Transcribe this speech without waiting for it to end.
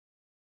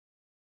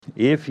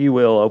If you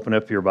will, open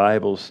up your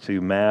Bibles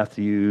to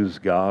Matthew's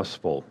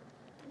Gospel.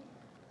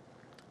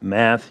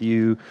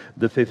 Matthew,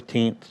 the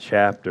 15th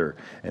chapter.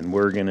 And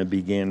we're going to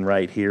begin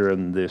right here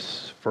in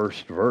this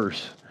first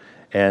verse.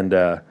 And,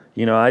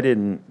 I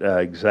didn't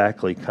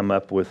exactly come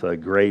up with a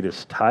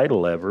greatest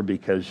title ever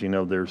because,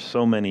 there's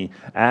so many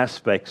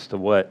aspects to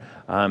what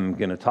I'm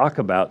going to talk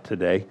about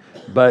today.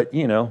 But,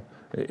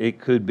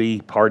 it could be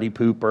Party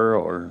Pooper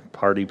or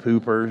Party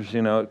Poopers.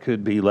 It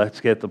could be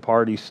Let's Get the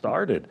Party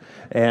Started.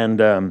 And,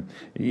 but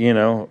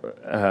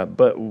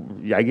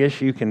I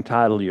guess you can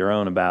title your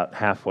own about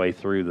halfway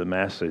through the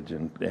message.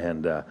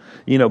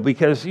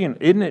 Because,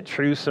 isn't it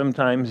true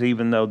sometimes,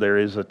 even though there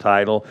is a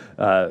title,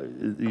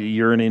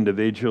 you're an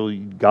individual,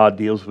 God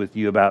deals with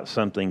you about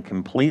something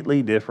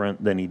completely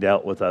different than He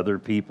dealt with other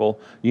people.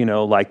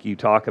 Like you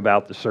talk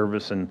about the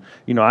service, and,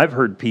 I've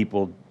heard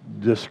people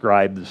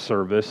describe the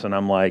service, and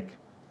I'm like,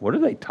 what are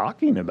they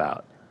talking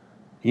about?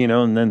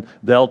 And then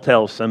they'll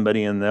tell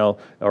somebody,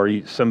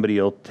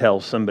 somebody will tell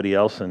somebody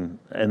else, and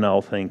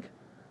they'll think,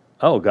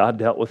 oh, God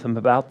dealt with them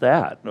about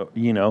that,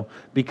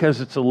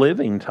 because it's a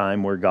living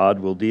time where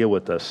God will deal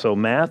with us. So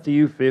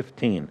Matthew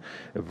 15,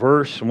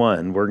 verse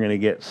 1, we're going to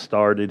get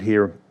started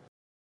here.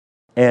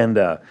 And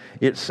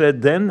it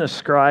said, then the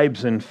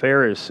scribes and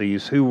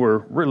Pharisees, who were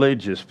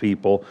religious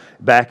people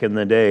back in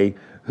the day,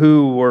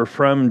 who were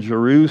from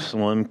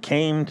Jerusalem,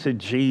 came to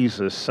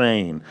Jesus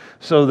saying,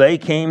 so they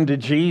came to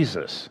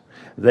Jesus.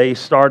 They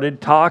started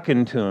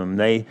talking to him.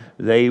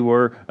 They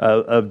were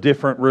of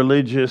different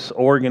religious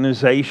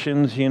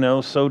organizations,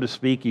 so to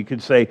speak. You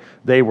could say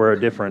they were a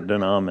different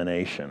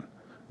denomination,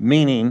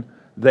 meaning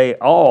they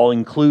all,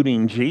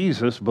 including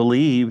Jesus,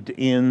 believed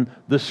in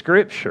the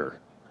Scripture.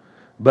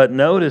 But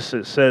notice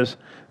it says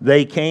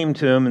they came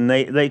to him and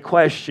they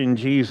questioned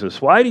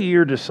Jesus. Why do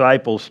your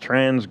disciples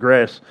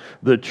transgress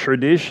the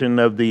tradition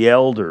of the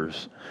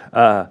elders?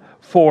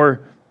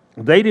 For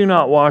they do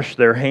not wash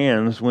their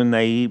hands when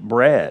they eat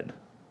bread.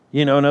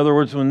 In other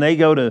words, when they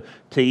go to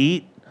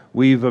eat,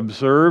 we've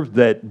observed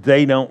that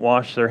they don't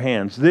wash their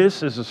hands.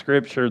 This is a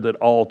scripture that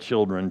all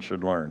children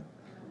should learn.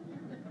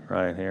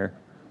 Right here.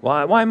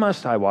 Why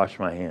must I wash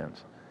my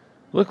hands?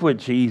 Look what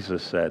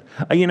Jesus said.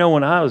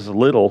 When I was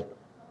little,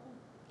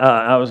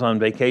 I was on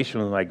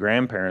vacation with my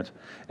grandparents,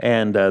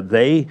 and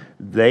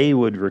they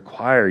would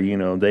require,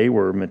 they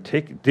were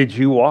meticulous. Did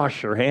you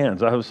wash your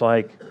hands? I was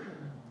like,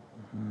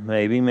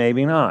 maybe,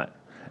 maybe not.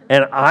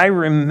 And I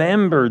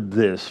remembered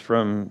this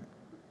from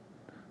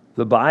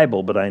the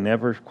Bible, but I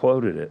never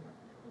quoted it.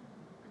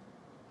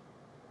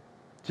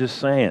 Just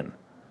saying.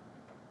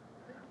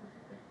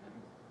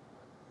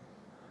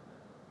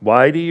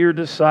 Why do your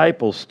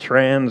disciples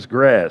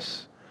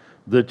transgress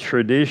the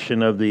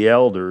tradition of the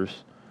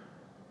elders?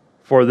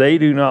 For they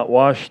do not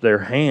wash their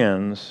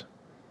hands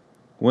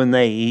when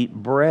they eat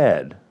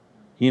bread.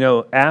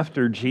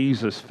 After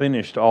Jesus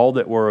finished all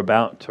that we're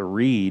about to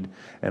read,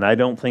 and I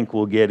don't think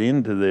we'll get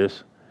into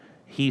this,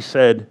 he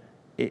said,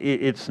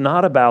 it's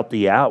not about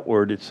the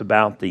outward, it's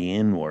about the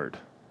inward.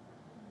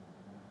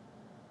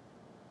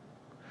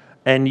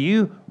 And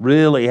you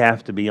really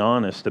have to be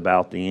honest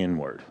about the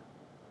inward.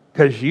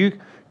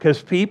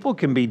 Because people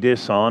can be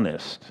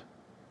dishonest.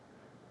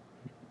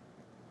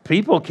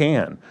 People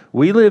can.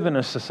 We live in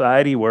a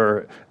society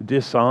where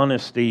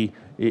dishonesty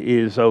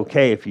is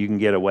okay if you can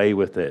get away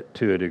with it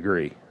to a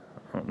degree.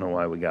 I don't know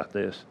why we got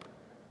this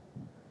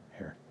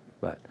here,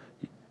 but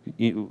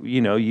you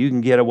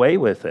can get away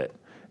with it,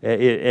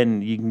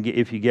 and you can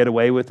if you get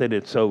away with it,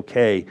 it's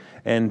okay.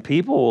 And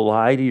people will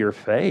lie to your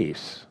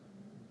face.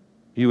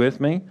 You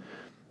with me?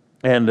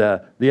 And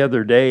the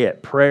other day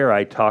at prayer,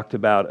 I talked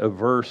about a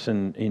verse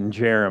in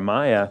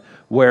Jeremiah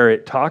where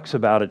it talks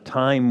about a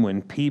time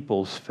when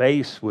people's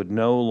face would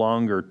no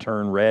longer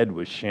turn red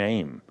with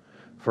shame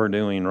for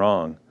doing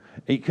wrong.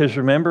 Because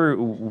remember,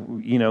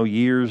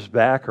 years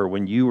back or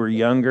when you were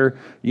younger,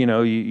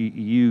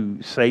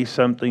 you say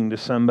something to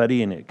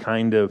somebody and it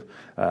kind of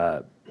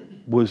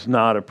was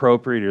not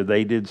appropriate, or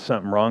they did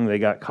something wrong, they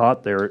got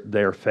caught,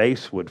 their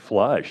face would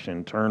flush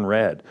and turn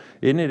red.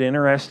 Isn't it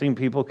interesting?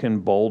 People can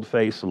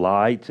bold-face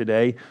lie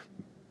today.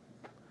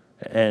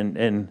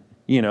 And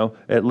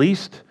at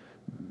least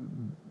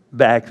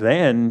back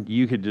then,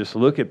 you could just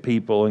look at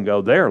people and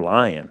go, they're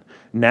lying.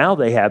 Now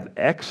they have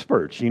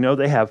experts.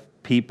 They have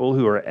people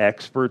who are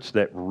experts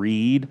that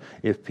read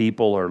if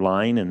people are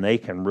lying, and they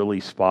can really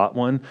spot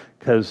one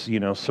because,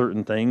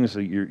 certain things,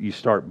 you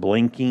start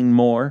blinking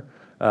more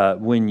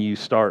when you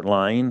start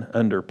lying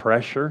under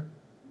pressure,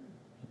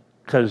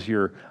 because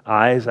your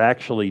eyes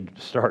actually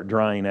start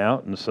drying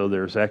out, and so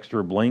there's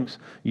extra blinks.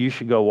 You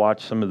should go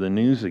watch some of the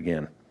news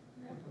again.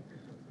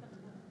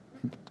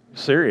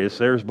 Serious,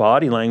 there's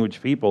body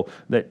language people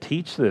that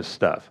teach this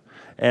stuff.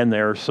 And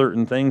there are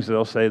certain things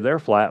they'll say they're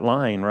flat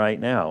lying right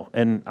now.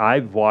 And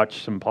I've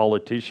watched some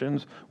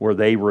politicians where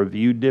they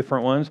reviewed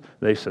different ones.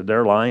 They said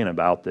they're lying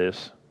about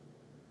this.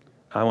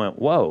 I went,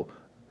 whoa.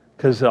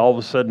 Because all of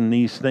a sudden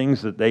these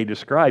things that they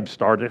described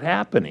started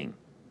happening.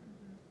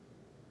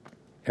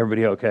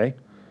 Everybody okay?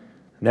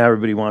 Now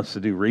everybody wants to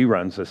do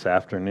reruns this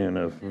afternoon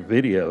of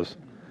videos.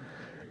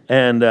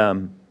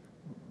 And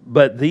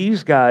but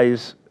these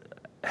guys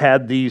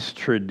had these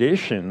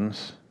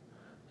traditions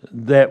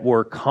that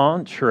were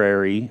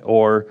contrary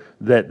or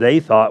that they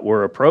thought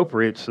were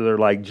appropriate. So they're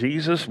like,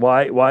 Jesus,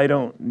 why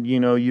don't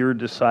your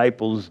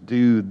disciples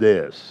do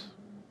this?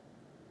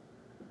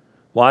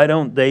 Why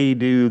don't they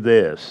do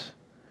this?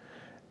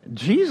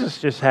 Jesus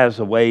just has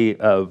a way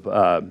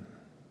of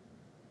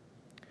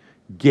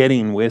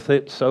getting with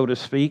it, so to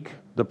speak,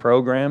 the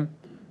program.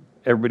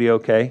 Everybody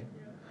okay?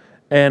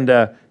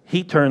 And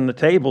he turned the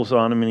tables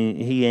on them, and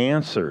he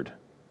answered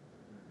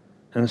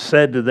and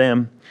said to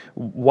them,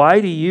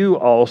 why do you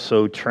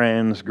also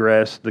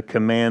transgress the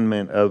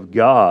commandment of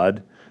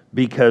God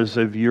because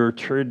of your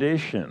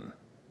tradition?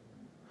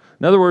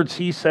 In other words,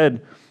 he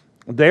said,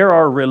 there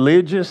are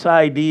religious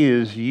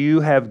ideas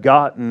you have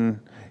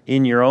gotten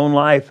in your own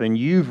life, and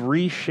you've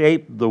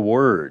reshaped the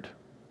Word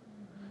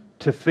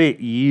to fit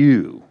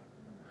you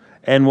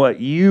and what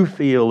you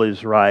feel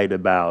is right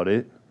about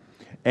it,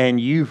 and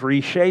you've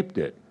reshaped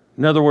it.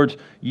 In other words,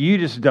 you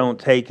just don't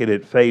take it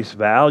at face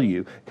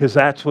value, because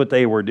that's what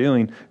they were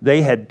doing.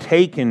 They had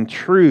taken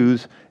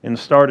truths and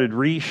started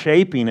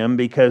reshaping them,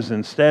 because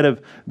instead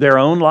of their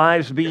own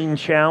lives being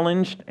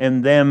challenged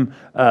and them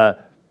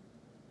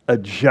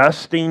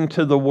adjusting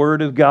to the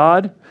Word of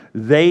God,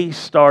 they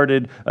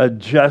started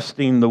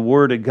adjusting the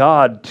Word of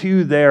God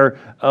to their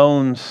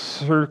own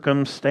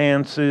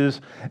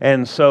circumstances.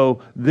 And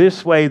so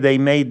this way they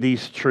made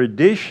these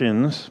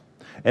traditions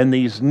and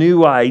these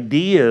new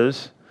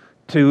ideas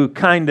to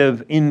kind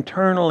of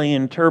internally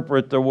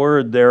interpret the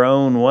Word their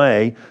own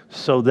way,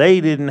 so they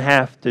didn't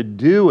have to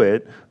do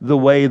it the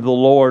way the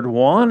Lord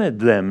wanted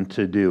them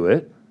to do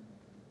it.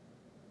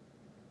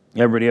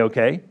 Everybody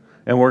okay?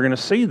 And we're going to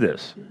see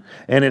this.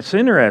 And it's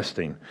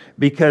interesting,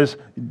 because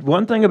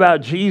one thing about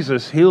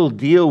Jesus, He'll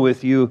deal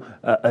with you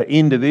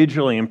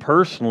individually and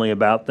personally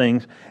about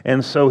things.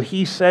 And so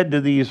He said to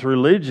these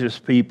religious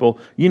people,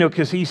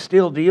 because He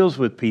still deals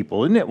with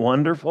people. Isn't it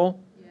wonderful?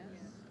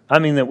 I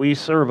mean, that we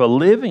serve a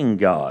living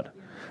God.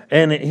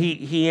 And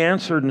he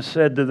answered and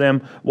said to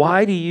them,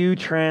 why do you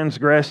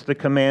transgress the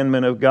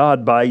commandment of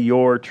God by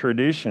your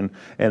tradition?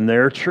 And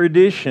their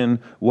tradition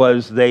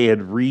was they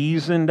had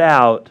reasoned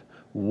out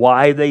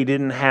why they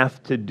didn't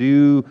have to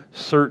do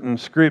certain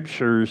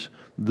scriptures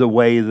the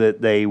way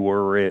that they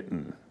were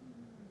written.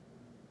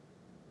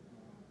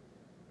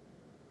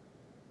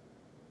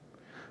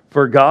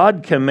 For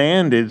God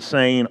commanded,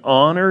 saying,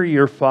 honor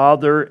your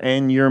father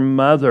and your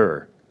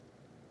mother.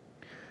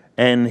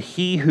 And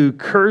he who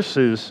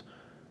curses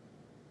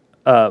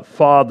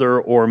father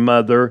or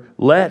mother,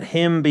 let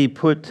him be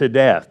put to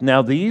death.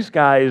 Now, these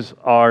guys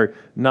are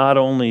not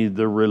only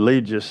the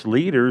religious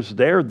leaders,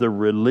 they're the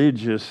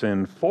religious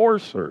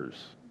enforcers.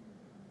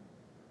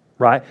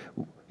 Right?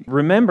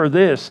 Remember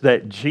this,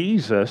 that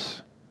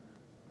Jesus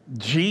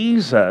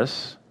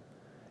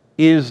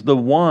is the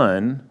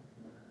one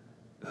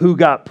who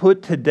got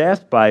put to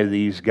death by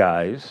these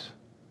guys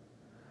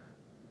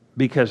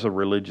because of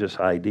religious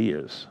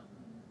ideas.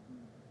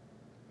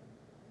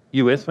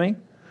 You with me?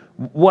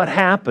 What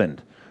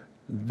happened?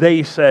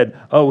 They said,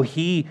 oh,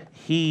 he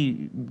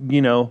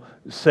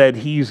said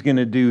he's going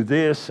to do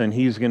this, and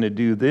he's going to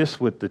do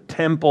this with the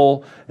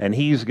temple, and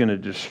he's going to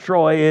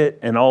destroy it,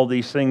 and all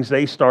these things.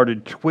 They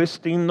started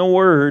twisting the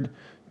word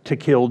to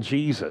kill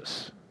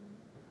Jesus.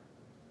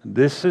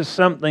 This is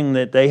something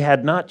that they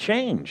had not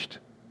changed.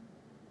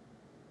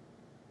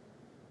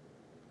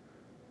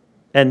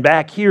 And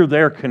back here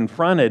they're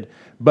confronted,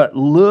 but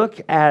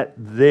look at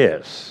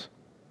this.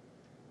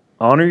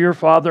 Honor your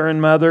father and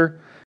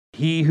mother.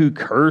 He who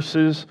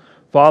curses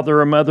father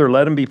or mother,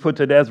 let him be put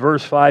to death.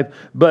 Verse 5,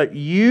 but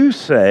you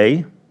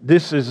say,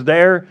 this is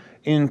their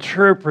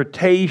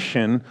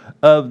interpretation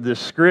of the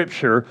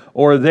Scripture,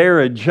 or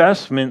their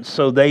adjustment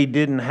so they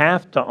didn't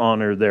have to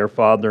honor their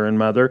father and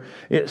mother.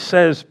 It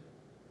says,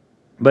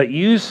 but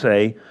you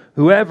say,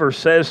 whoever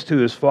says to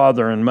his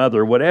father and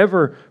mother,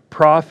 whatever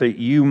profit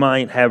you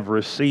might have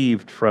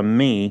received from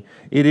me,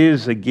 it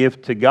is a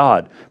gift to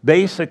God.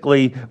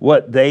 Basically,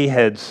 what they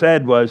had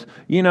said was,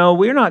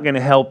 we're not going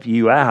to help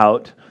you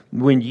out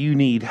when you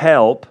need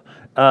help.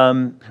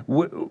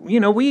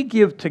 We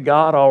give to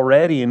God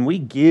already, and we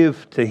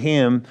give to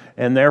Him,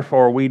 and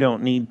therefore we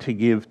don't need to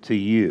give to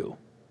you.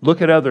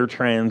 Look at other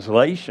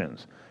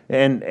translations.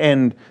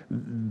 And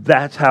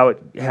that's how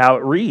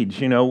it reads,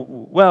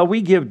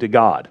 we give to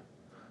God.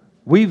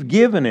 We've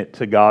given it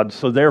to God,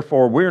 so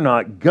therefore we're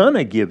not going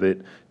to give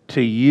it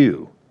to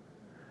you.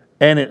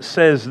 And it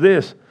says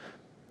this,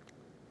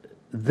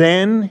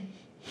 then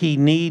he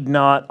need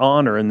not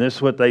honor, and this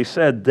is what they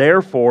said,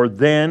 therefore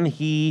then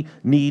he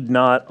need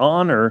not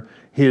honor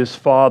his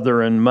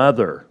father and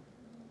mother.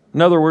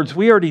 In other words,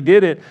 we already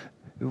did it.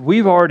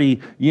 We've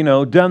already,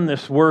 done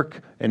this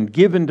work and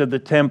given to the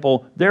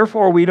temple.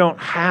 Therefore, we don't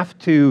have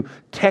to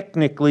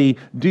technically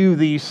do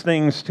these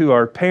things to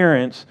our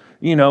parents.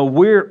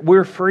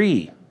 We're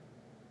free.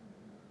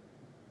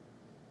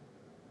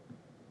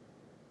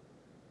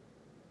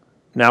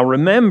 Now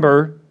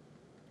remember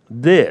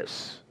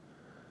this.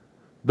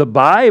 The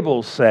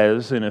Bible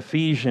says in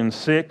Ephesians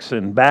 6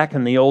 and back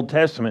in the Old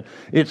Testament,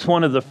 it's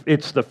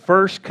the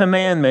first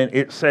commandment.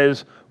 It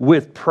says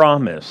with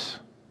promise.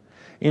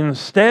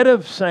 Instead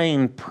of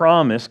saying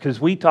promise, because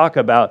we talk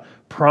about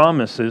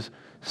promises,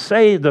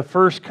 say the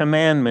first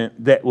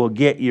commandment that will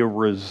get you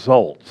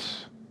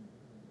results.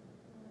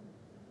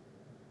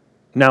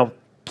 Now,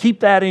 keep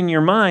that in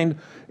your mind.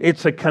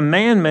 It's a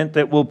commandment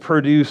that will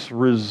produce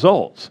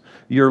results.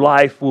 Your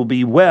life will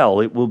be well.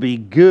 It will be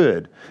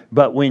good.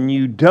 But when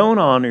you don't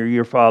honor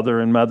your father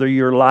and mother,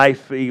 your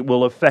life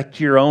will affect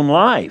your own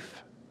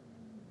life.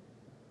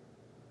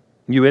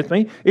 You with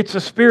me? It's a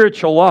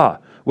spiritual law,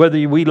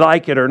 whether we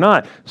like it or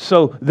not.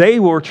 So they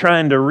were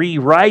trying to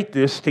rewrite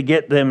this to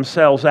get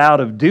themselves out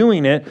of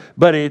doing it,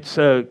 but it's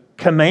a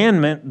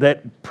commandment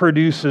that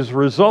produces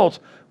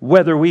results,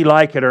 whether we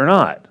like it or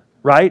not,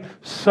 right?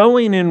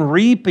 Sowing and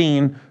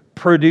reaping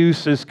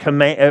produces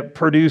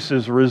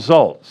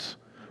results,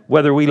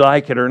 whether we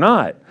like it or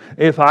not.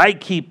 If I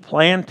keep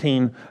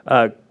planting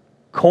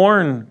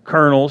corn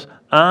kernels,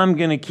 I'm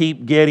going to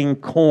keep getting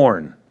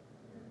corn.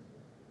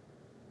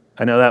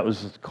 I know that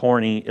was a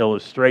corny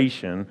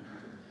illustration,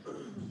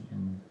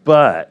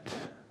 but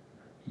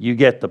you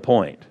get the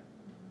point,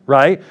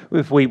 right?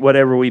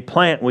 Whatever we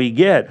plant, we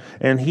get.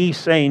 And he's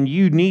saying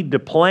you need to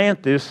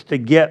plant this to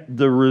get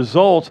the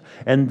results.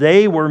 And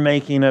they were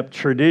making up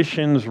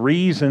traditions,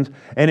 reasons,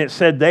 and it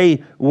said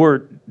they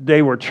were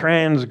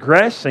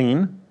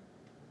transgressing.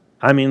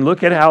 I mean,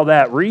 look at how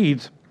that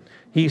reads.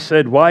 He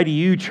said, "Why do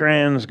you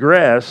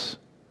transgress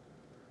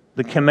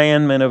the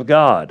commandment of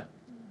God?"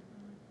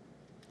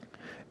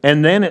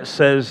 And then it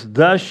says,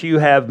 "Thus you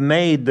have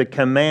made the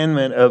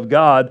commandment of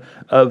God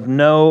of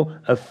no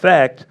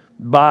effect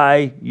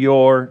by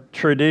your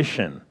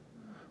tradition."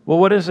 Well,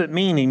 what does it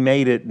mean he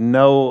made it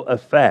no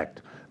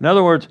effect? In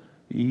other words,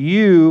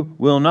 you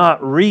will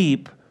not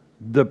reap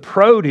the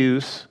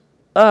produce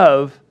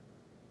of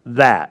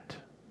that.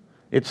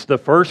 It's the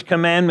first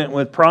commandment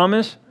with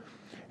promise,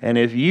 and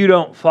if you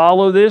don't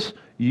follow this,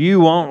 you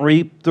won't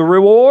reap the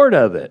reward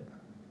of it.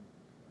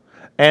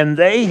 And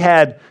they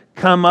had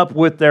come up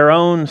with their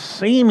own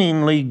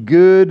seemingly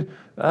good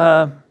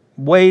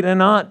way to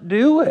not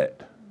do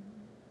it.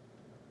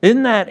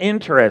 Isn't that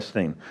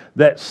interesting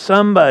that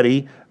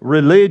somebody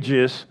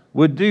religious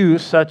would do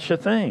such a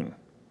thing?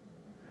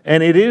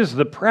 And it is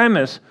the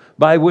premise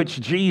by which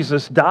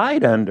Jesus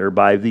died under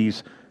by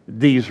these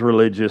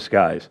religious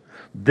guys.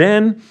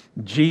 Then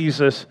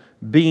Jesus,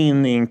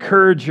 being the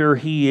encourager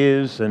he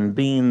is and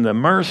being the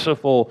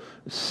merciful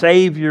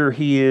Savior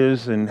he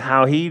is and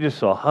how he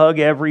just will hug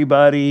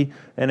everybody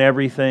and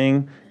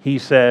everything, he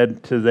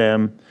said to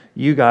them,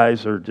 "You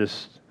guys are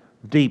just,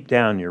 deep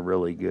down, you're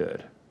really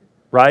good."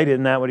 Right?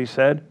 Isn't that what he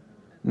said?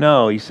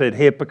 No, he said,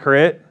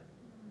 "Hypocrite."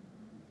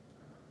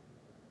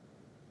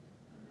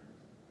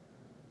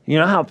 You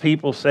know how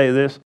people say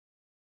this?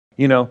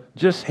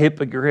 Just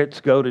hypocrites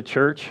go to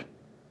church.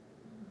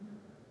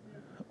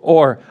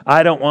 Or,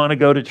 "I don't want to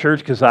go to church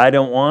because I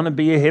don't want to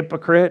be a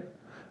hypocrite."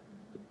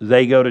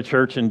 They go to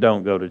church and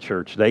don't go to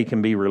church. They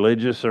can be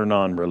religious or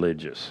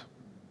non-religious.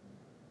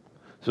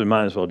 So we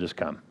might as well just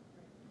come.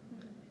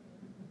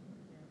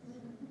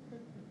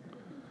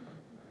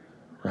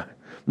 Right.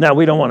 Now,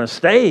 we don't want to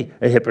stay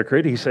a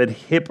hypocrite. He said,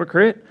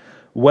 "Hypocrite,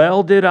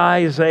 well did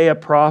Isaiah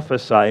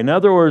prophesy." In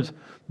other words,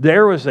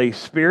 there was a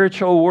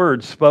spiritual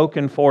word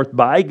spoken forth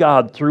by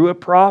God through a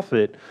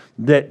prophet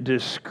that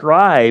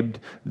described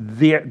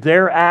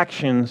their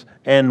actions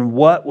and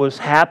what was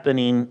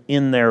happening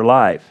in their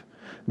life.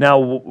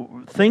 Now,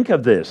 think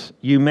of this.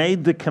 You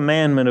made the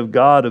commandment of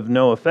God of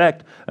no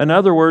effect. In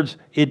other words,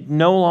 it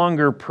no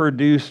longer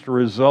produced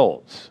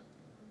results.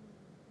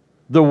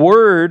 The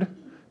word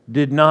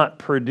did not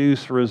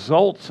produce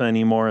results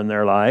anymore in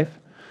their life.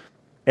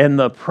 And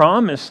the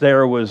promise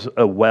there was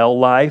a well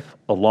life,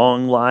 a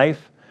long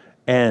life,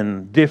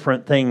 and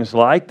different things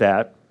like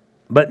that.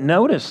 But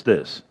notice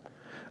this.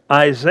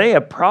 Isaiah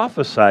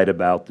prophesied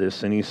about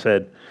this, and he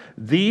said,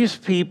 "These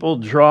people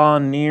draw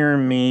near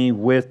me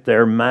with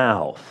their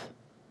mouth."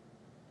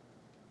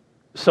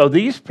 So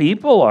these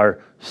people are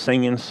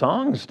singing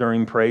songs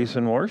during praise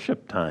and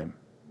worship time.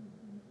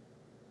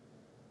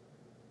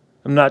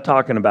 I'm not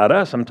talking about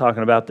us, I'm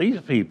talking about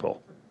these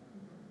people.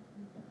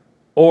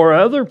 Or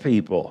other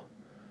people.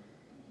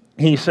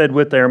 He said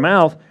with their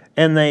mouth,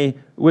 and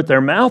with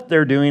their mouth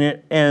they're doing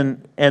it,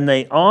 and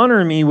they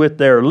honor me with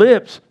their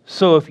lips.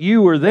 So if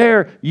you were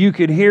there, you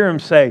could hear him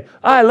say,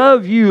 "I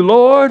love you,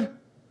 Lord.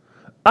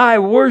 I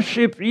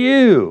worship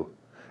you."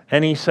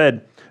 And he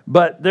said,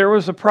 but there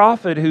was a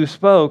prophet who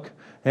spoke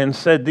and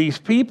said, "These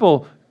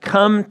people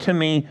come to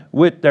me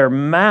with their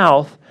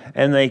mouth,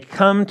 and they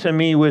come to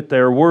me with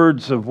their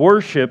words of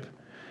worship."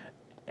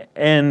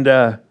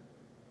 And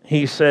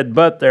he said,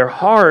 "But their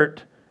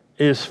heart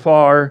is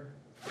far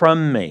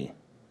from me."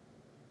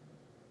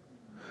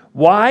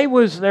 Why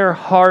was their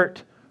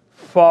heart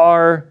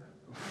far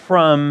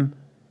from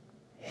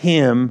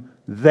him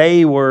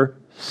they were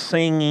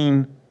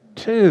singing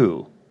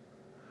to?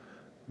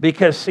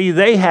 Because, see,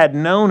 they had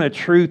known a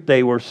truth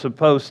they were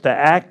supposed to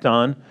act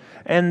on,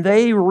 And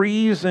they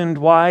reasoned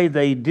why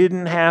they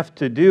didn't have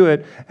to do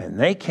it, and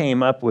they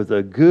came up with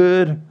a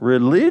good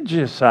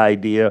religious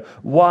idea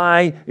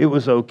why it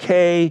was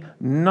okay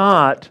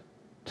not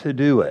to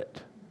do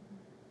it.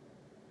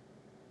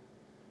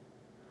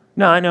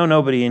 Now, I know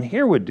nobody in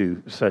here would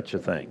do such a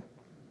thing,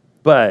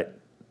 but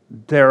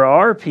there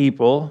are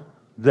people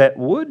that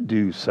would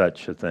do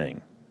such a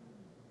thing.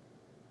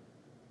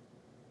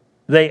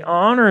 They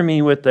honor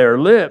me with their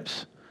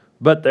lips,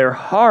 but their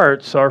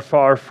hearts are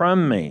far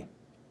from me.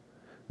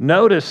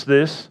 Notice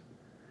this,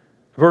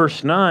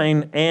 verse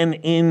 9, and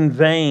in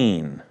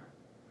vain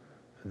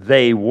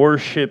they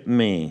worship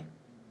me.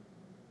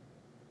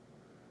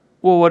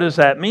 Well, what does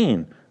that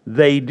mean?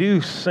 They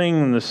do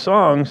sing the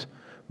songs,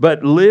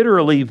 but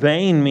literally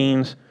vain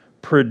means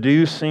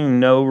producing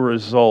no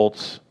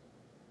results.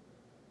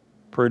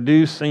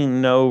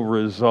 Producing no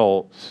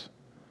results.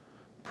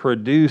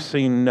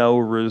 Producing no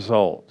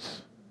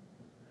results.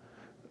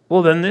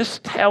 Well, then this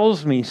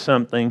tells me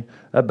something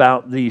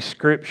about these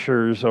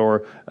scriptures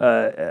or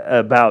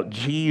about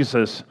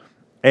Jesus.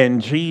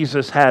 And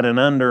Jesus had an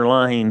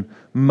underlying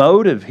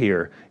motive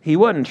here. He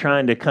wasn't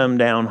trying to come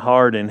down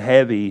hard and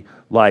heavy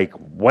like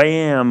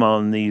wham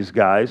on these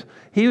guys.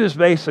 He was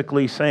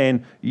basically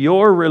saying,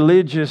 your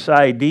religious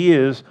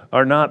ideas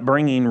are not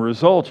bringing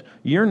results.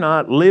 You're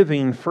not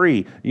living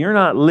free. You're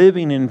not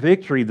living in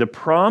victory. The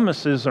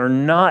promises are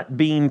not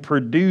being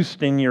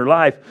produced in your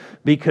life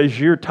because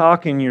you're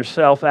talking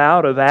yourself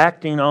out of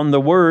acting on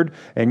the Word,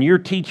 and you're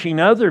teaching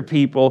other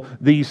people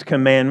these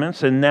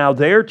commandments, and now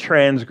they're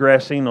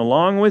transgressing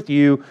along with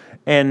you,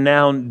 and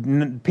now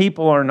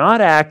people are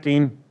not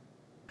acting.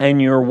 And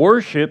your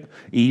worship,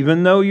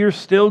 even though you're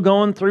still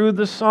going through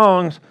the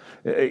songs,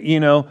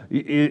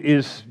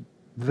 is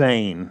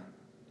vain.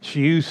 It's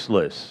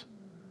useless.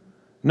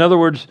 In other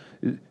words,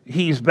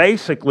 he's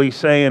basically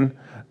saying,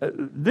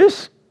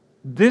 this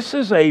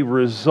is a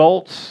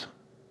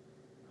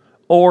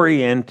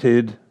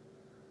results-oriented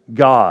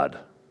God.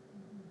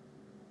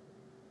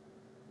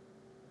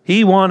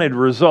 He wanted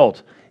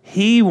results.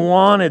 He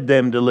wanted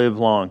them to live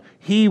long.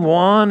 He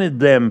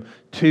wanted them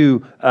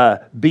to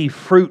be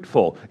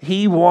fruitful.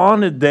 He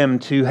wanted them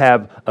to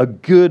have a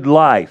good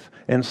life.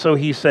 And so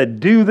he said,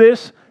 do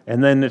this,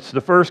 and then it's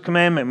the first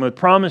commandment with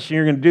promise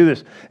you're going to do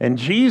this. And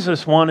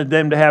Jesus wanted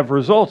them to have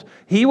results.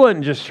 He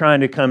wasn't just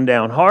trying to come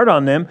down hard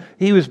on them.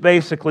 He was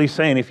basically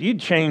saying, if you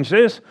change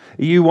this,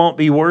 you won't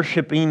be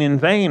worshiping in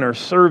vain or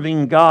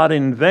serving God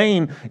in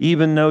vain,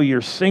 even though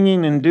you're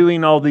singing and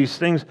doing all these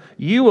things.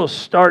 You will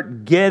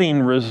start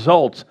getting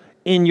results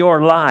in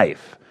your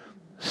life.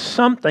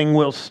 Something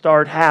will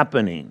start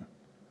happening.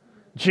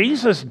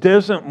 Jesus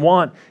doesn't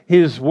want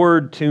His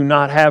Word to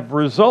not have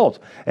results.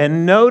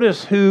 And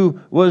notice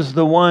who was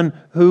the one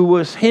who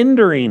was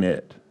hindering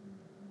it.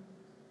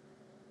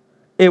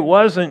 It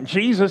wasn't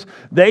Jesus.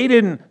 They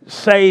didn't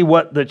say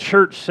what the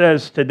church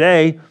says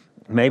today.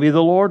 Maybe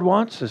the Lord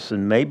wants this,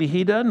 and maybe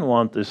He doesn't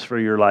want this for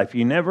your life.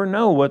 You never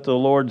know what the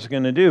Lord's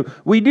going to do.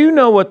 We do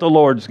know what the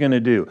Lord's going to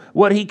do,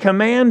 what He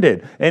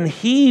commanded. And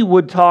He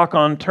would talk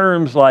on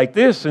terms like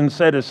this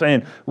instead of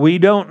saying, we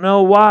don't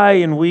know why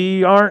and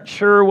we aren't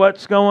sure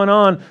what's going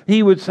on.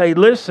 He would say,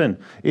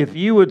 listen, if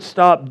you would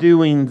stop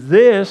doing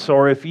this,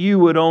 or if you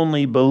would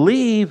only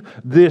believe,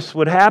 this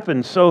would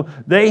happen. So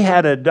they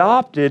had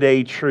adopted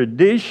a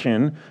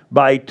tradition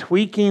by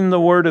tweaking the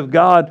Word of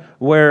God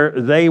where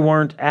they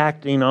weren't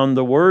acting on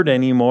the Word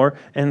anymore.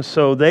 And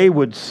so they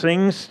would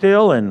sing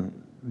still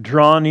and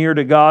draw near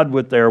to God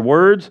with their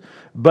words.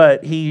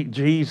 But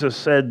Jesus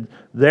said,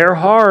 their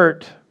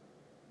heart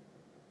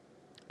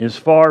is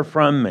far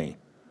from me.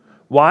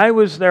 Why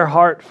was their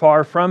heart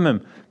far from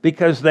Him?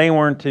 Because they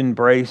weren't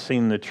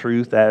embracing the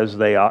truth as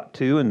they ought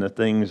to, and the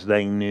things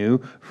they knew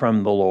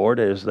from the Lord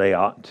as they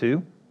ought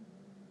to.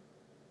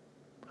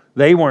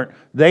 They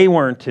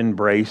weren't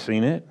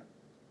embracing it.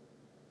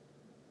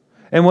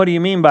 And what do you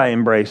mean by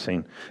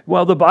embracing?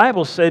 Well, the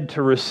Bible said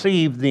to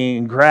receive the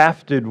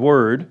engrafted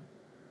Word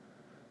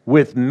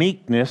with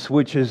meekness,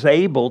 which is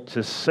able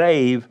to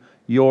save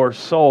your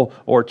soul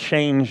or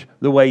change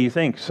the way you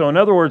think. So in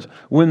other words,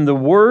 when the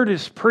Word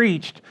is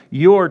preached,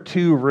 you're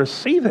to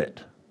receive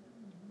it.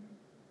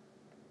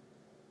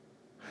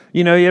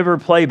 You know, you ever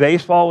play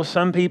baseball with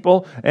some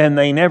people and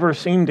they never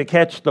seem to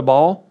catch the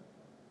ball?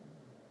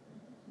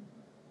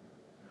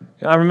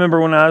 I remember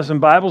when I was in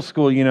Bible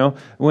school,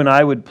 when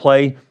I would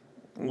play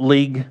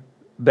league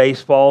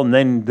baseball,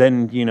 and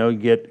then you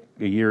get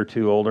a year or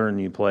two older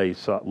and you play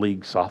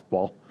league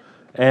softball,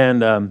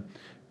 and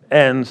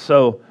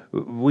so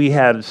we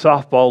had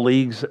softball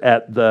leagues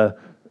at the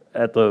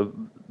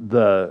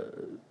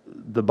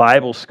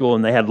Bible school,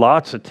 and they had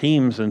lots of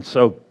teams, and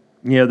so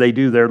they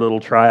do their little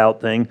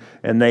tryout thing,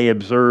 and they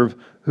observe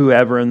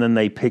whoever, and then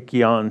they pick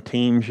you on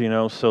teams,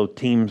 so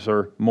teams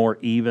are more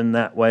even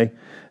that way.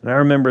 And I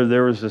remember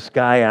there was this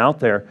guy out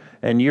there,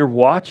 and you're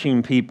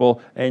watching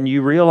people, and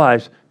you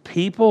realize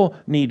people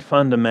need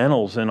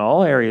fundamentals in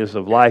all areas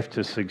of life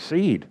to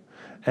succeed.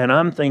 And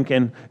I'm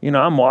thinking,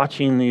 I'm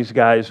watching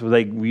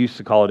thwe used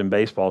to call it in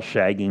baseball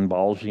shagging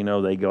balls,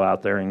 they go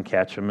out there and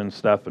catch them and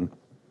stuff. And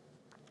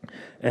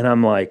And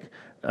I'm like,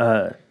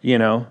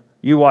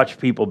 you watch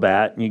people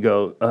bat and you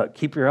go,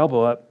 keep your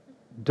elbow up.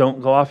 Don't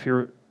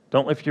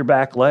lift your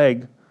back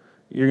leg.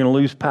 You're going to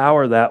lose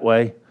power that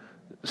way.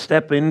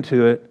 Step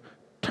into it.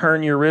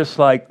 Turn your wrist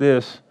like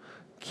this.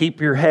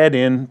 Keep your head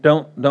in.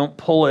 Don't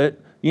pull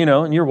it.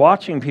 And you're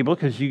watching people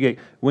because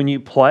when you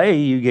play,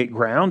 you get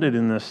grounded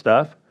in this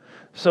stuff.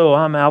 So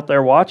I'm out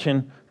there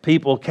watching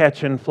people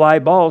catching fly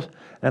balls,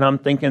 and I'm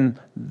thinking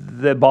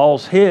the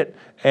ball's hit,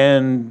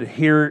 and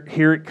here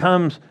it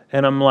comes,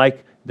 and I'm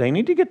like, they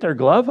need to get their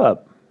glove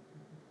up.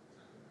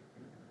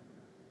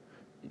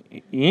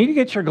 You need to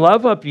get your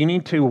glove up. You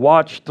need to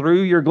watch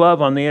through your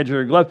glove on the edge of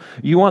your glove.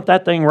 You want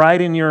that thing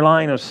right in your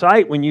line of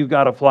sight when you've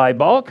got a fly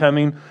ball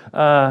coming,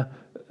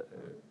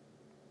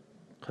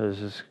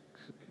 because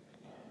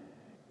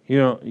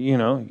you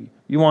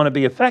want to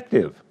be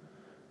effective,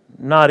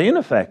 not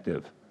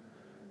ineffective.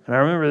 And I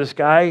remember this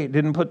guy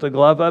didn't put the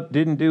glove up,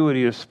 didn't do what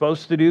he was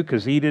supposed to do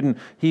because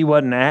he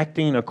wasn't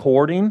acting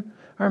according.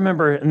 I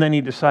remember, and then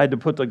he decided to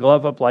put the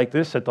glove up like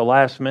this at the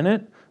last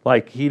minute,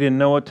 like he didn't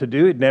know what to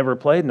do. He'd never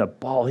played, and the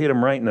ball hit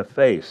him right in the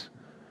face.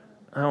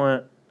 I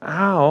went,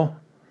 ow.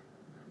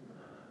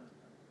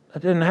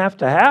 That didn't have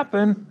to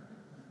happen.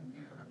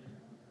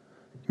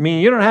 I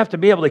mean, you don't have to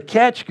be able to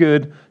catch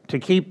good to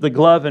keep the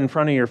glove in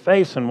front of your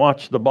face and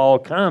watch the ball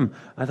come.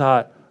 I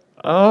thought,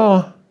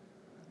 oh,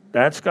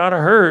 that's got to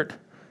hurt.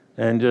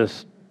 And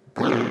just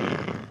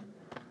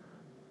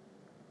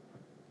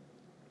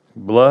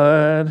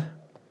blood.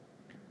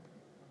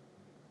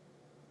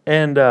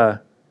 And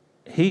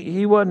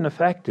he wasn't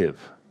effective.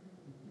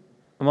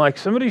 I'm like,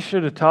 somebody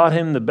should have taught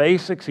him the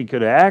basics. He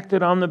could have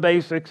acted on the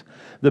basics.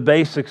 The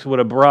basics would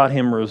have brought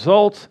him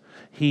results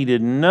he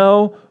didn't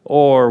know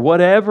or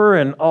whatever,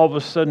 and all of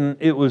a sudden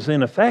it was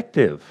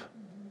ineffective.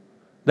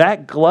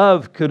 That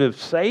glove could have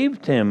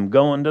saved him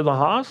going to the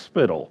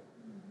hospital.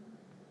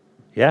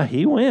 Yeah,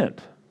 he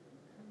went.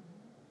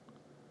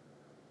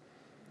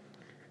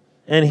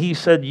 And he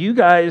said, you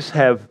guys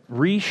have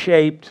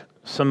reshaped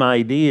some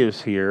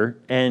ideas here,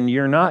 and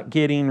you're not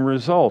getting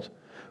results.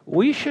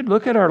 We should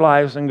look at our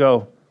lives and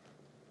go,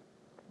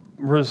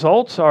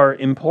 results are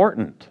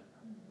important.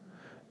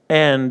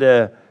 And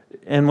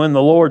when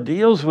the Lord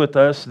deals with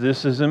us,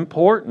 this is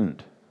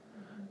important.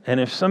 And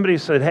if somebody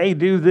said, hey,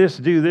 do this,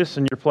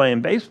 and you're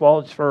playing baseball,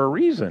 it's for a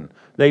reason.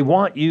 They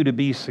want you to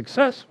be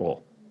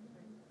successful.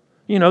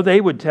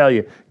 They would tell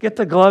you, get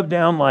the glove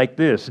down like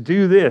this,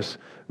 do this.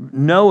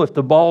 Know if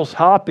the ball's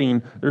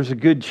hopping, there's a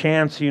good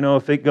chance,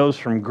 if it goes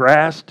from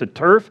grass to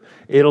turf,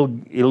 it'll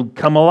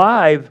come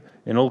alive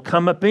and it'll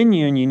come up in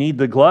you, and you need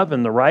the glove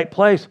in the right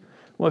place.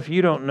 Well, if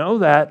you don't know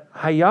that,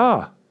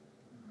 hi-ya.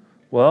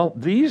 Well,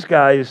 these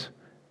guys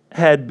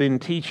had been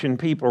teaching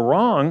people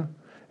wrong,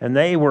 and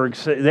they were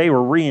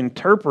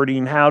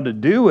reinterpreting how to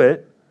do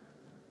it.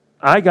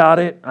 I got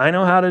it. I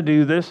know how to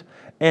do this.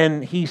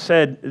 And he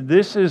said,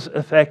 this is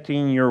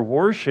affecting your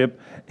worship,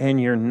 and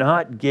you're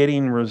not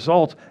getting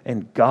results.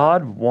 And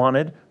God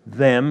wanted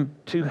them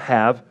to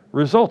have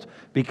results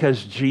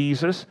because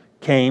Jesus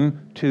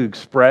came to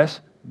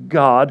express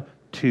God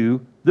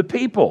to the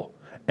people,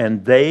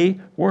 and they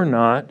were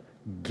not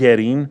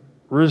getting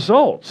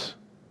results.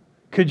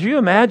 Could you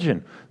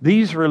imagine?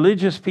 These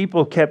religious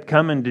people kept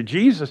coming to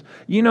Jesus.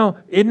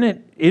 Isn't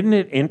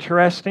it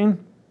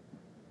interesting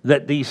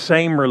that these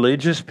same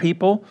religious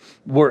people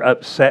were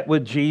upset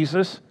with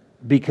Jesus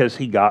because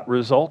he got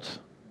results?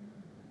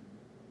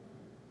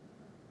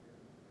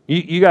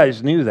 You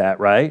guys knew that,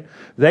 right?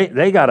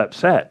 They got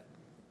upset.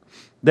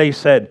 They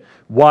said,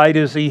 why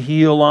does he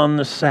heal on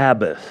the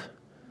Sabbath?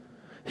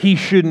 He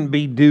shouldn't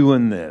be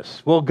doing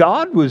this. Well,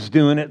 God was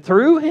doing it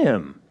through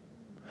him.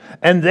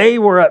 And they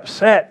were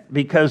upset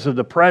because of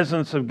the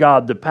presence of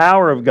God, the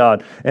power of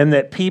God, and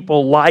that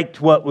people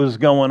liked what was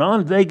going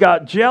on. They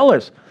got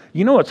jealous.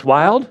 You know what's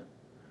wild?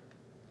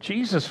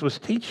 Jesus was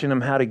teaching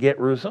them how to get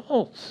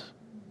results.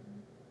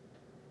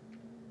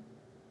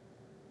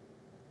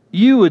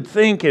 You would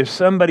think if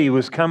somebody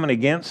was coming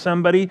against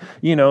somebody,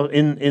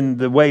 in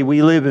the way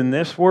we live in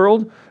this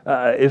world,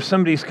 if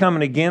somebody's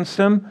coming against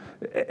them,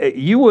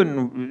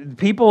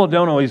 people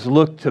don't always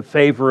look to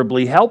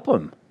favorably help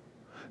them.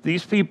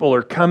 These people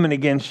are coming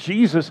against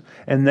Jesus,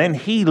 and then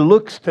he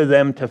looks to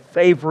them to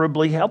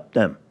favorably help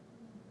them.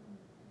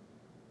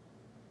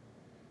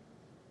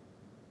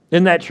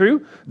 Isn't that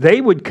true? They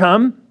would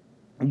come,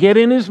 get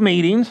in his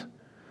meetings,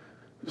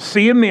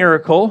 see a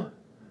miracle,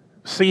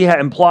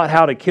 and plot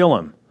how to kill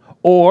him.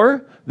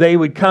 Or they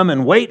would come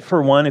and wait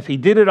for one if he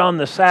did it on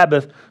the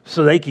Sabbath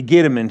so they could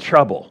get him in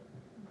trouble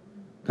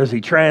because he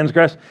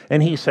transgressed.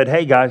 And he said,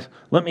 hey guys,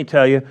 let me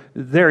tell you,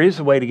 there is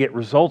a way to get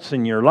results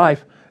in your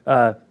life.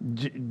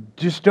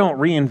 Just don't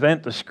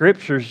reinvent the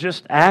scriptures.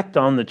 Just act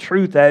on the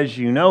truth as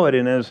you know it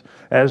and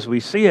as we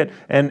see it,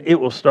 and it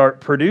will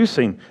start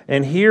producing.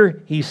 And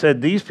here he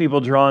said, these people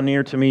draw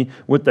near to me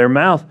with their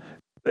mouth,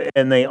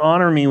 and they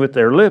honor me with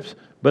their lips,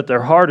 but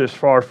their heart is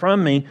far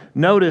from me.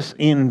 Notice,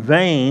 in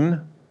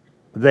vain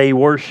they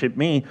worship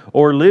me,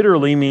 or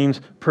literally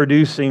means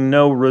producing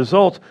no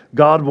results.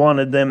 God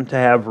wanted them to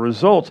have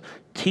results.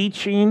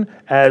 teaching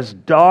as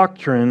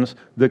doctrines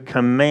the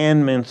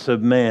commandments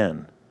of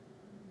men.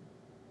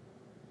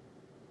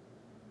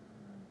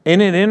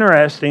 Isn't it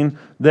interesting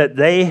that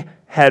they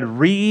had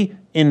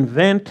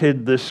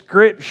reinvented the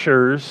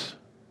Scriptures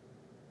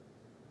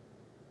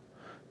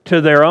to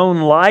their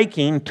own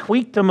liking,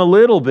 tweaked them a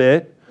little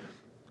bit,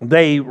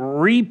 they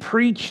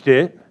re-preached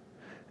it,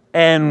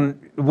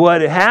 and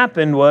what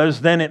happened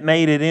was then it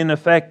made it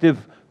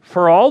ineffective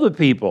for all the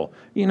people.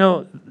 You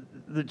know,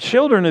 the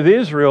children of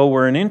Israel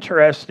were an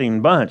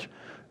interesting bunch.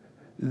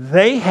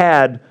 They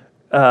had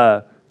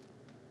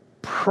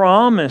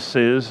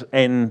promises,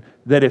 and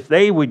that if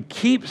they would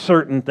keep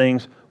certain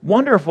things,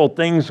 wonderful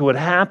things would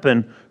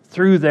happen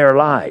through their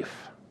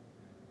life.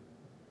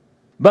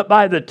 But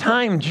by the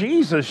time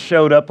Jesus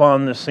showed up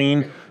on the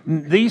scene,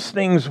 these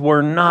things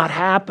were not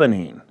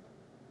happening.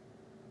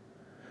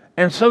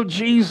 And so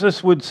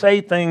Jesus would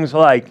say things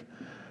like,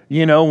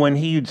 you know, when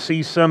he'd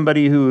see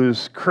somebody who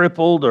is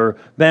crippled or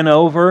bent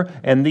over,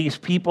 and these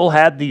people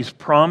had these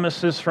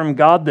promises from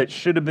God that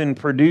should have been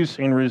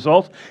producing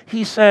results,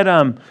 he said,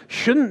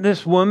 shouldn't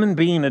this woman,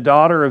 being a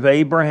daughter of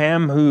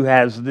Abraham who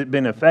has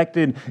been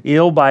affected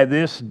ill by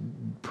this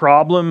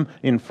problem,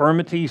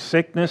 infirmity,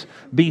 sickness,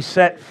 be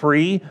set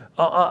free,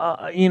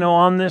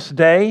 on this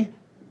day?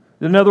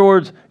 In other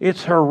words,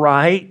 it's her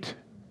right.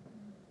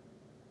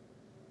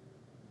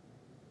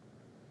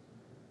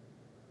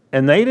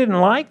 And they didn't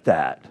like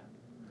that.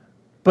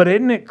 But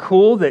isn't it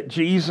cool that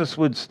Jesus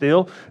would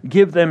still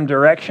give them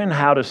direction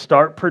how to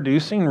start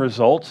producing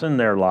results in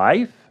their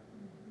life?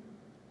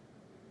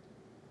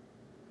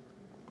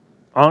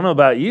 I don't know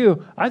about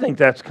you. I think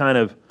that's kind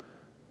of,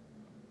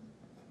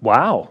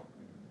 wow.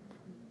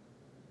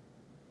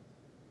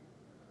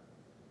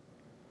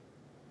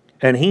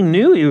 And he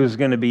knew he was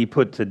going to be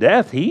put to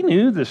death. He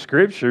knew the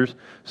Scriptures,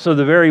 so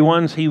the very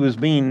ones he was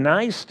being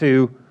nice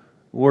to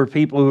were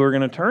people who were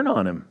going to turn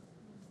on him.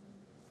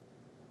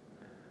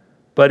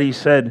 But he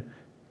said,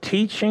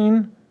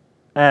 teaching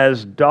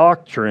as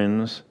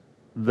doctrines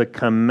the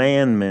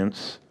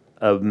commandments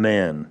of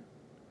men.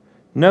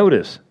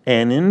 Notice,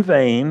 and in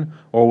vain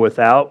or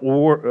without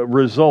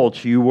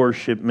results you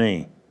worship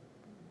me.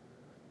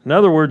 In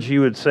other words, you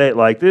would say it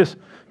like this: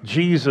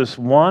 Jesus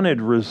wanted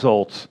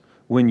results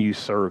when you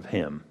serve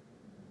him.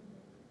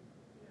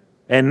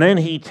 And then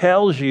he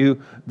tells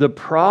you the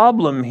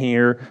problem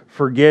here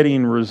for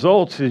getting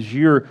results is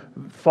you're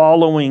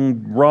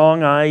following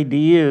wrong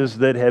ideas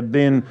that have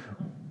been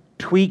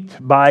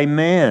tweaked by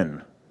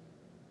men.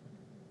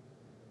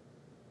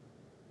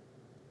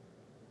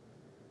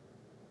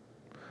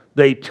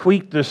 They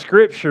tweak the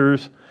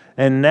Scriptures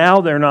and now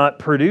they're not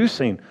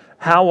producing.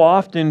 How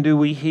often do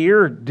we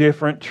hear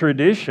different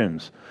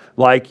traditions?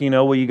 Like,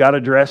 well, you got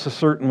to dress a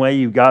certain way.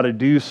 You've got to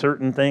do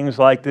certain things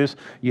like this.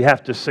 You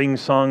have to sing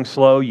songs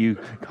slow. You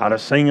got to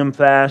sing them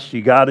fast.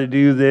 You got to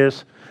do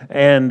this.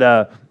 And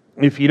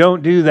if you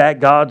don't do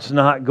that, God's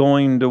not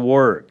going to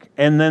work.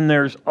 And then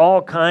there's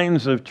all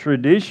kinds of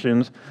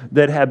traditions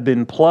that have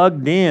been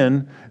plugged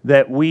in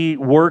that we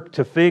work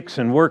to fix,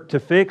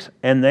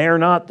 and they're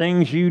not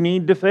things you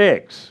need to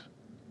fix.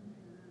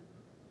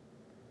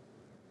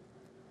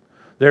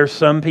 There's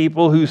some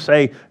people who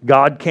say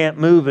God can't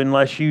move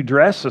unless you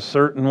dress a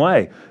certain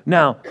way.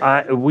 Now,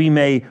 we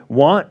may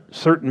want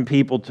certain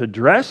people to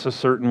dress a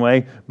certain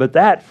way, but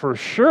that for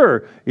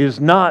sure is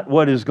not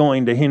what is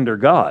going to hinder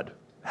God,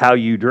 how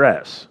you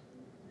dress.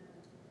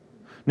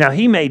 Now,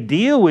 He may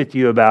deal with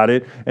you about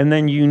it, and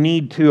then you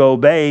need to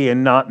obey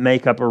and not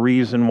make up a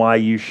reason why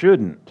you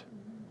shouldn't.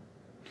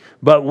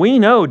 But we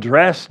know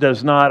dress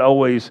does not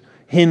always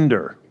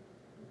hinder.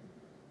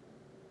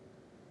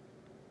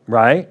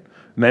 Right?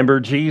 Remember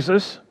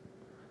Jesus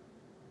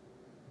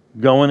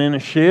going in a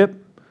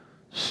ship,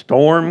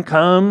 storm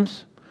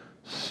comes,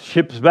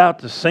 ship's about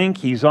to sink,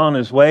 he's on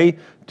his way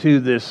to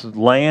this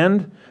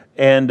land,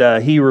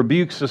 and he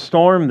rebukes the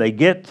storm. They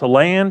get to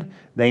land,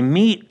 they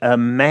meet a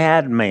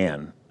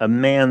madman, a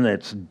man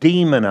that's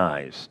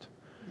demonized.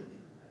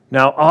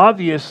 Now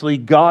obviously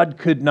God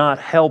could not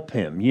help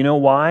him. You know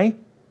why?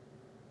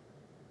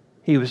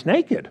 He was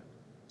naked.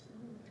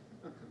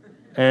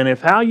 And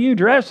if how you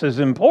dress is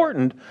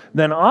important,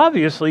 then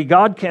obviously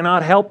God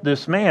cannot help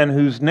this man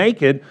who's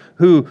naked,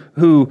 who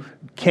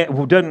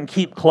doesn't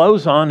keep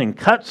clothes on and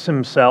cuts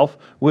himself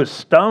with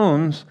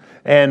stones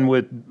and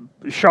with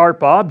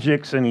sharp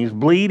objects, and he's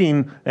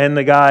bleeding, and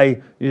the guy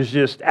is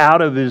just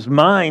out of his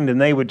mind, and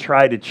they would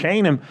try to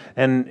chain him,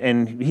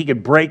 and he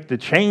could break the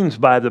chains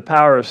by the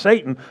power of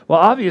Satan. Well,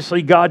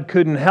 obviously God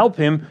couldn't help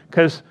him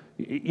because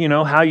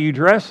how you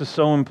dress is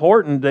so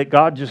important that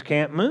God just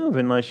can't move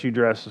unless you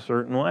dress a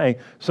certain way.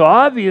 So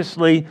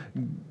obviously,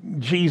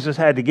 Jesus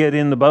had to get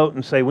in the boat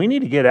and say, we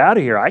need to get out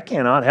of here. I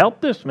cannot help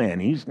this man.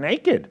 He's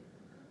naked.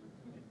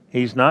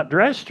 He's not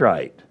dressed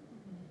right.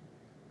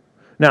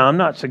 Now, I'm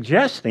not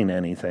suggesting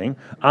anything.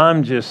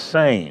 I'm just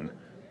saying,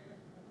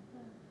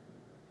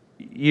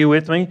 you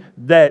with me?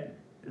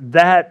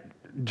 That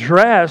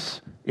dress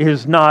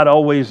is not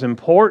always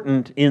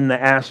important in the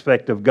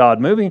aspect of God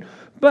moving.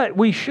 But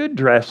we should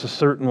dress a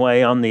certain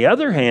way, on the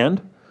other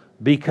hand,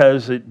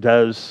 because it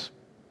does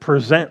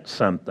present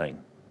something.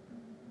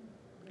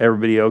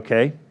 Everybody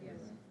okay? Yes.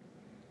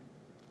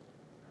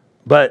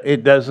 But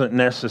it doesn't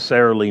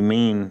necessarily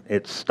mean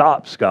it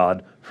stops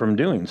God from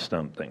doing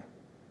something.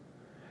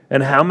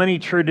 And how many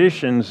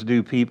traditions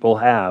do people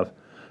have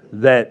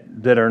that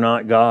are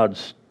not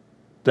God's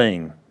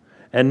thing?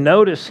 And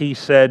notice he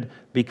said,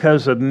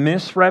 because of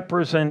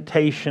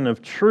misrepresentation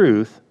of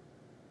truth,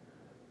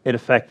 it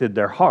affected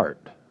their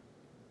heart.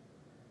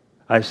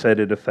 I said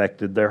it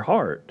affected their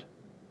heart.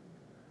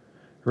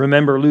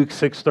 Remember Luke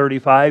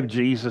 6:35,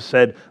 Jesus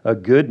said, a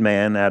good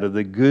man out of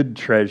the good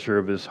treasure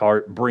of his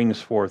heart brings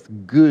forth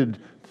good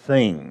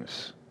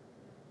things.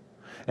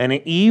 And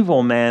an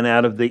evil man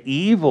out of the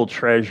evil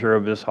treasure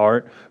of his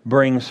heart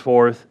brings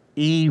forth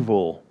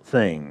evil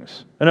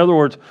things. In other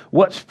words,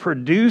 what's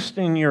produced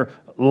in your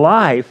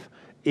life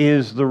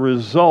is the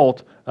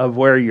result of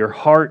where your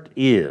heart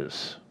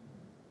is.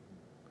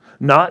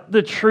 Not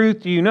the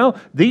truth you know.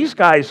 These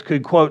guys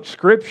could quote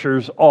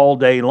scriptures all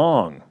day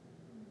long.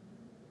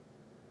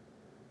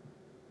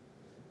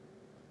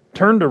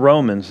 Turn to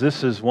Romans.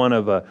 This is one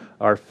of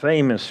our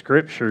famous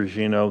scriptures,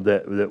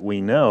 that we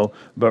know.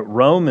 But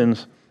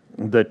Romans,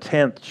 the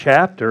 10th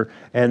chapter,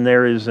 and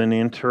there is an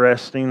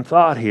interesting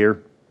thought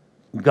here.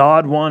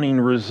 God wanting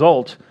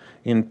results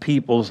in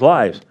people's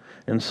lives.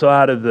 And so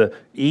out of the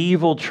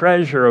evil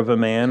treasure of a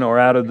man or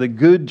out of the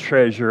good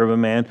treasure of a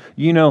man,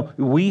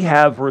 we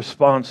have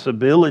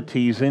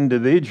responsibilities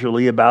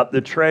individually about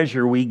the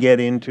treasure we get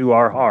into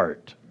our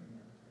heart.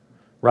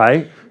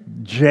 Right?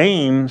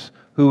 James,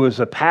 who was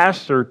a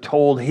pastor,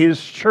 told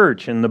his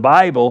church in the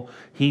Bible,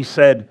 he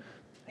said,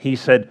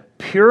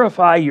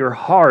 purify your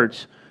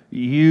hearts,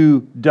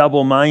 you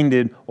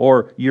double-minded,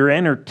 or you're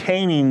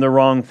entertaining the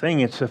wrong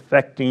thing. It's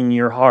affecting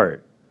your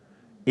heart.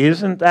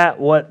 Isn't that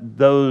what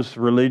those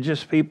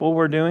religious people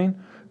were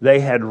doing? They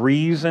had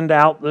reasoned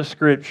out the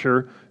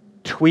Scripture,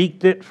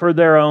 tweaked it for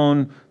their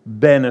own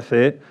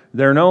benefit.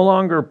 They're no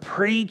longer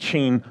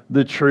preaching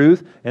the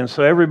truth, and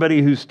so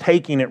everybody who's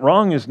taking it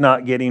wrong is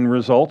not getting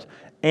results,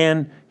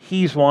 and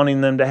he's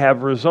wanting them to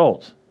have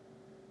results.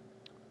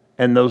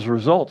 And those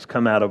results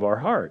come out of our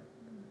heart.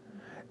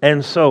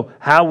 And so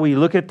how we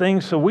look at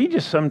things, so we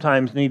just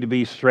sometimes need to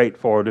be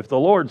straightforward. If the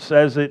Lord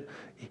says it,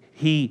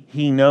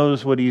 He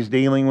knows what He's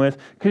dealing with.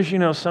 Because,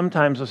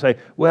 sometimes we'll say,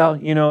 well,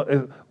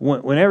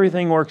 when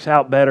everything works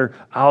out better,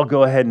 I'll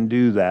go ahead and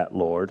do that,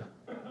 Lord.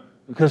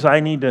 Because I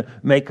need to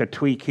make a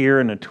tweak here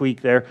and a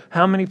tweak there.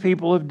 How many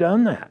people have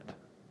done that?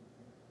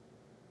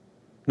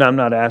 Now, I'm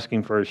not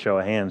asking for a show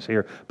of hands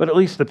here, but at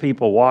least the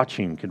people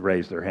watching could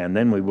raise their hand.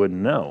 Then we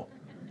wouldn't know.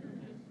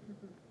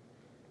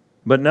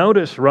 But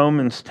notice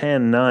Romans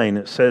 10:9.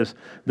 It says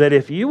that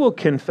if you will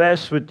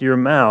confess with your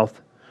mouth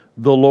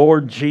the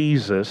Lord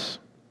Jesus,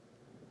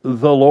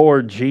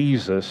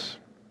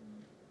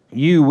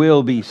 you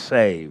will be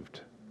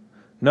saved.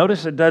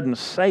 Notice it doesn't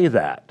say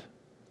that.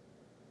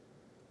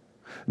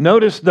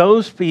 Notice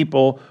those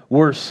people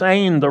were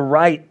saying the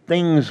right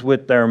things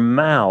with their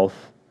mouth.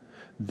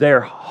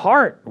 Their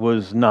heart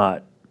was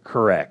not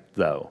correct,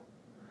 though.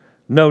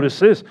 Notice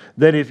this,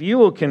 that if you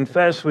will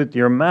confess with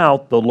your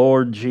mouth the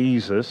Lord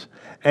Jesus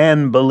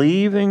and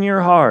believe in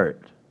your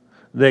heart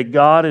that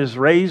God has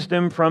raised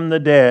Him from the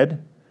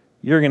dead,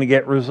 you're going to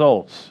get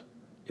results.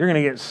 You're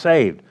going to get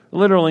saved. It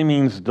literally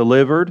means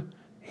delivered,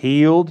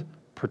 healed,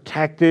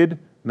 protected,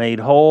 made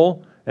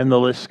whole, and the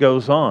list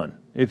goes on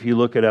if you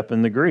look it up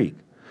in the Greek.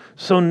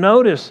 So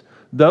notice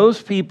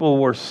those people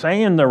were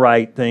saying the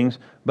right things,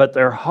 but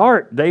their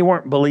heart, they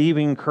weren't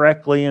believing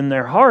correctly in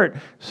their heart,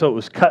 so it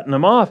was cutting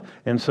them off.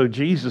 And so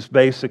Jesus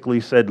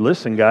basically said,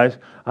 listen, guys,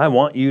 I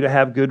want you to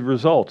have good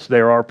results.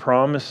 There are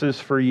promises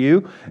for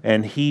you,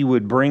 and He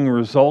would bring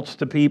results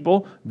to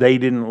people. They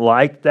didn't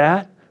like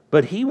that,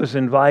 but He was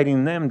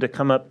inviting them to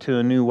come up to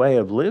a new way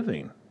of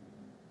living.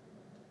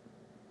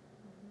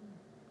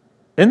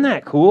 Isn't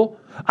that cool?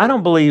 I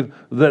don't believe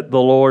that the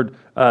Lord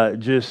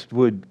just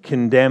would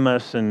condemn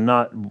us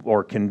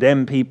or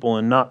condemn people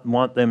and not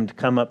want them to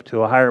come up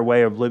to a higher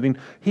way of living.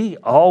 He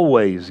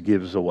always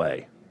gives a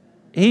way.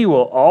 He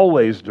will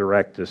always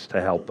direct us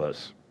to help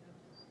us.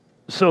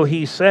 So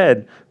He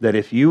said that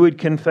if you would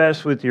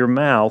confess with your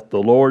mouth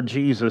the Lord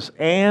Jesus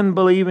and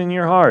believe in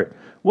your heart.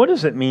 What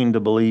does it mean to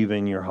believe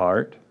in your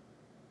heart?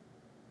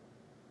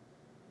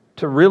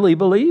 To really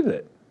believe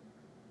it.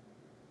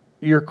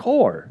 Your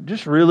core.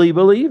 Just really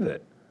believe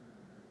it.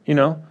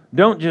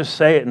 Don't just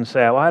say it and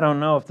say, well, I don't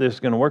know if this is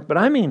going to work, but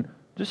I mean,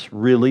 just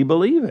really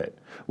believe it.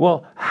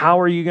 Well, how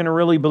are you going to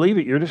really believe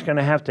it? You're just going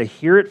to have to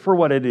hear it for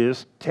what it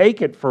is,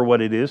 take it for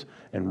what it is,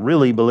 and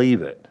really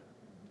believe it.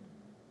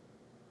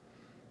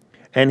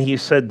 And He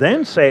said,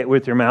 then say it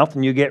with your mouth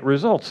and you get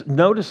results.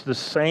 Notice the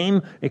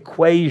same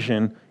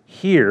equation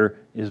here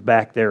is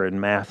back there in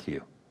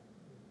Matthew.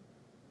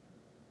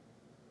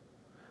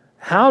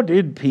 How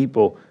did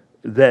people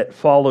that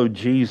followed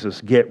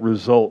Jesus get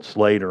results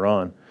later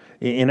on?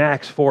 In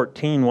Acts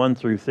 14, 1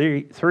 through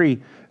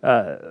 3,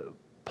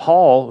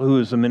 Paul, who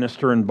was a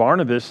minister, and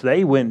Barnabas,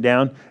 they went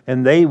down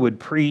and they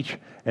would preach.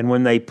 And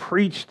when they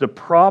preached the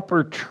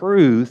proper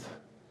truth,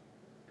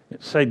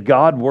 It said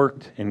God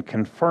worked and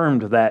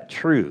confirmed that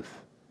truth.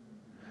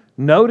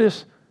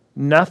 Notice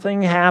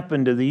nothing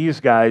happened to these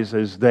guys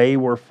as they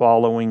were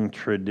following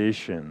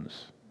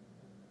traditions,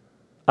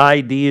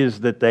 ideas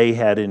that they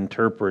had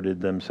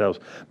interpreted themselves.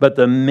 But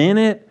the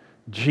minute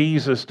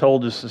Jesus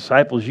told his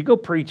disciples, you go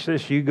preach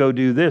this, you go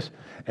do this,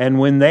 and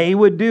when they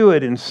would do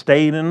it and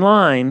stayed in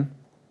line,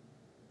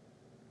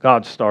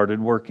 God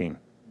started working.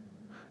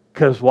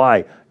 Because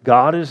why?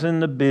 God is in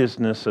the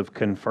business of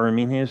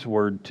confirming His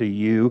word to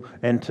you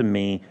and to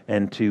me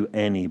and to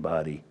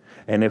anybody.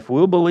 And if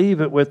we'll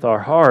believe it with our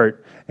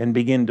heart and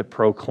begin to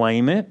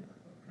proclaim it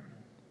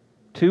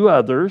to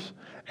others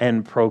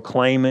and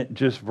proclaim it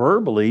just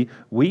verbally,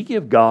 we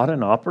give God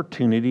an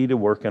opportunity to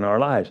work in our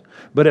lives.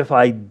 But if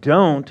I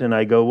don't and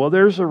I go, well,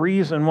 there's a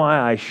reason why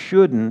I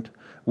shouldn't,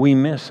 we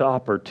miss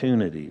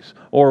opportunities.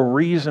 Or a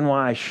reason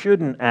why I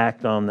shouldn't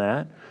act on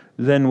that,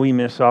 then we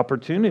miss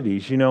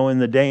opportunities. You know, in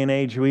the day and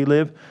age we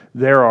live,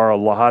 there are a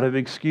lot of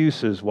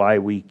excuses why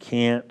we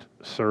can't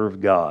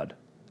serve God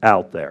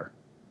out there.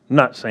 I'm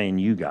not saying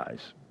you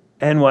guys.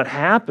 And what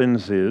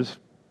happens is,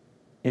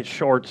 it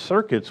short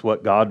circuits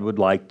what God would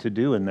like to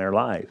do in their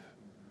life.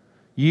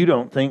 You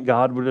don't think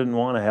God wouldn't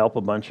want to help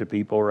a bunch of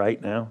people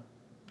right now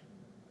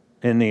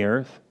in the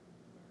earth?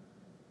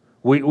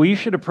 We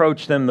should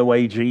approach them the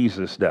way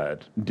Jesus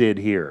did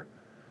here.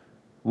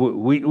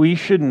 We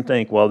shouldn't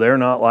think, well, they're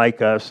not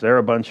like us. They're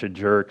a bunch of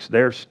jerks.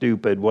 They're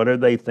stupid. What are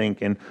they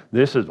thinking?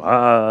 This is,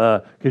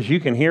 because you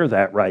can hear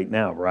that right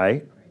now,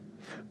 right?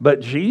 But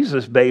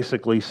Jesus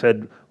basically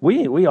said,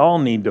 we all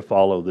need to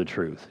follow the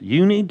truth.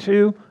 You need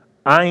to.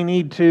 I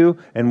need to.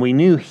 And we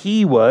knew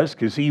He was,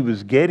 because He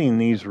was getting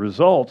these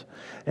results.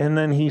 And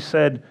then He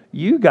said,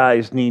 you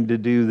guys need to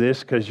do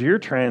this because you're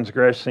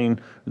transgressing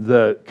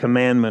the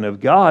commandment of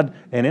God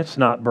and it's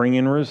not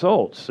bringing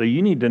results. So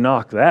you need to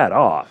knock that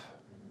off.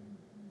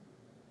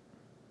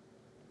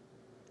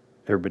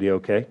 Everybody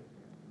okay?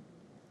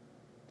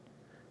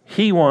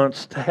 He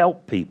wants to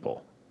help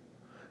people.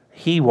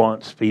 He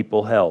wants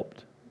people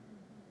helped.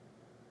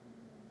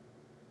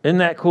 Isn't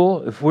that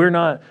cool? If we're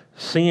not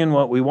seeing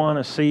what we want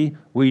to see,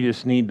 we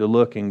just need to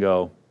look and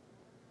go,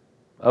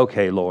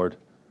 okay, Lord,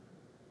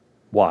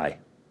 why?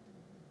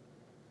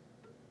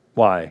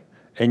 Why?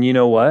 And you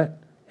know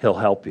what? He'll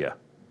help you.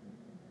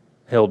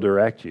 He'll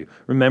direct you.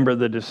 Remember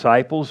the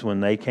disciples, when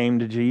they came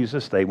to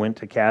Jesus, they went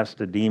to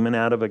cast a demon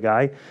out of a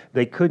guy.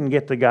 They couldn't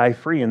get the guy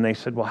free, and they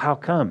said, well, how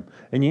come?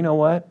 And you know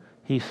what?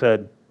 He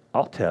said,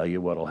 I'll tell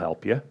you what'll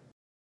help you.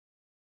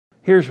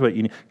 Here's what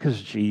you need.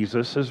 Because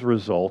Jesus is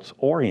results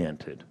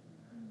oriented.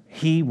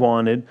 He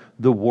wanted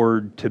the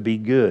word to be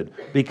good.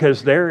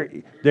 Because there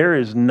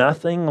is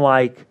nothing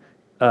like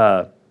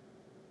God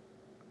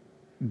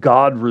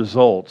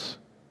results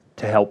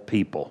to help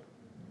people.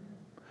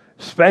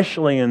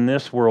 Especially in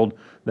this world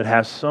that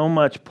has so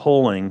much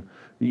pulling,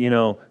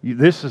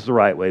 this is the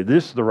right way,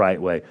 this is the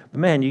right way. But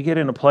man, you get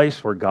in a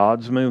place where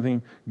God's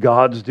moving,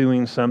 God's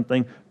doing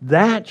something,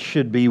 that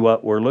should be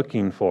what we're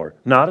looking for.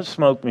 Not a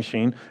smoke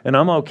machine, and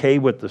I'm okay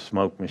with the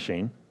smoke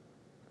machine.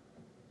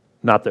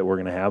 Not that we're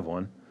going to have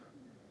one.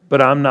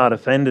 But I'm not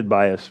offended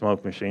by a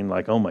smoke machine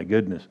like, oh my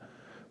goodness.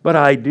 But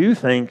I do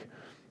think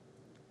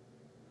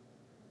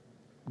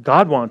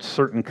God wants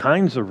certain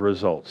kinds of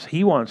results.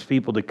 He wants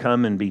people to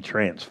come and be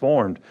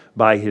transformed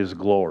by His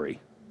glory.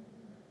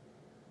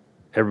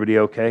 Everybody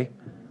okay?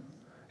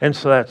 And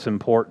so that's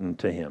important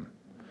to Him.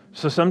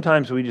 So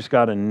sometimes we just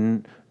got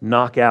to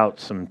knock out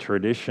some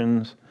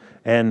traditions.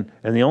 And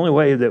the only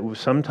way that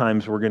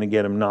sometimes we're going to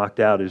get them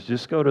knocked out is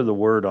just go to the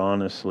Word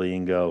honestly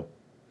and go,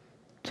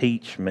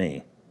 teach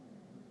me.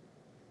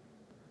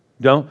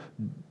 Don't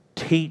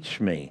teach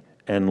me.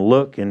 And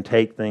look and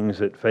take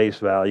things at face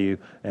value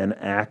and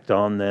act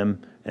on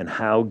them and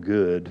how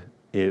good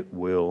it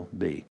will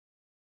be.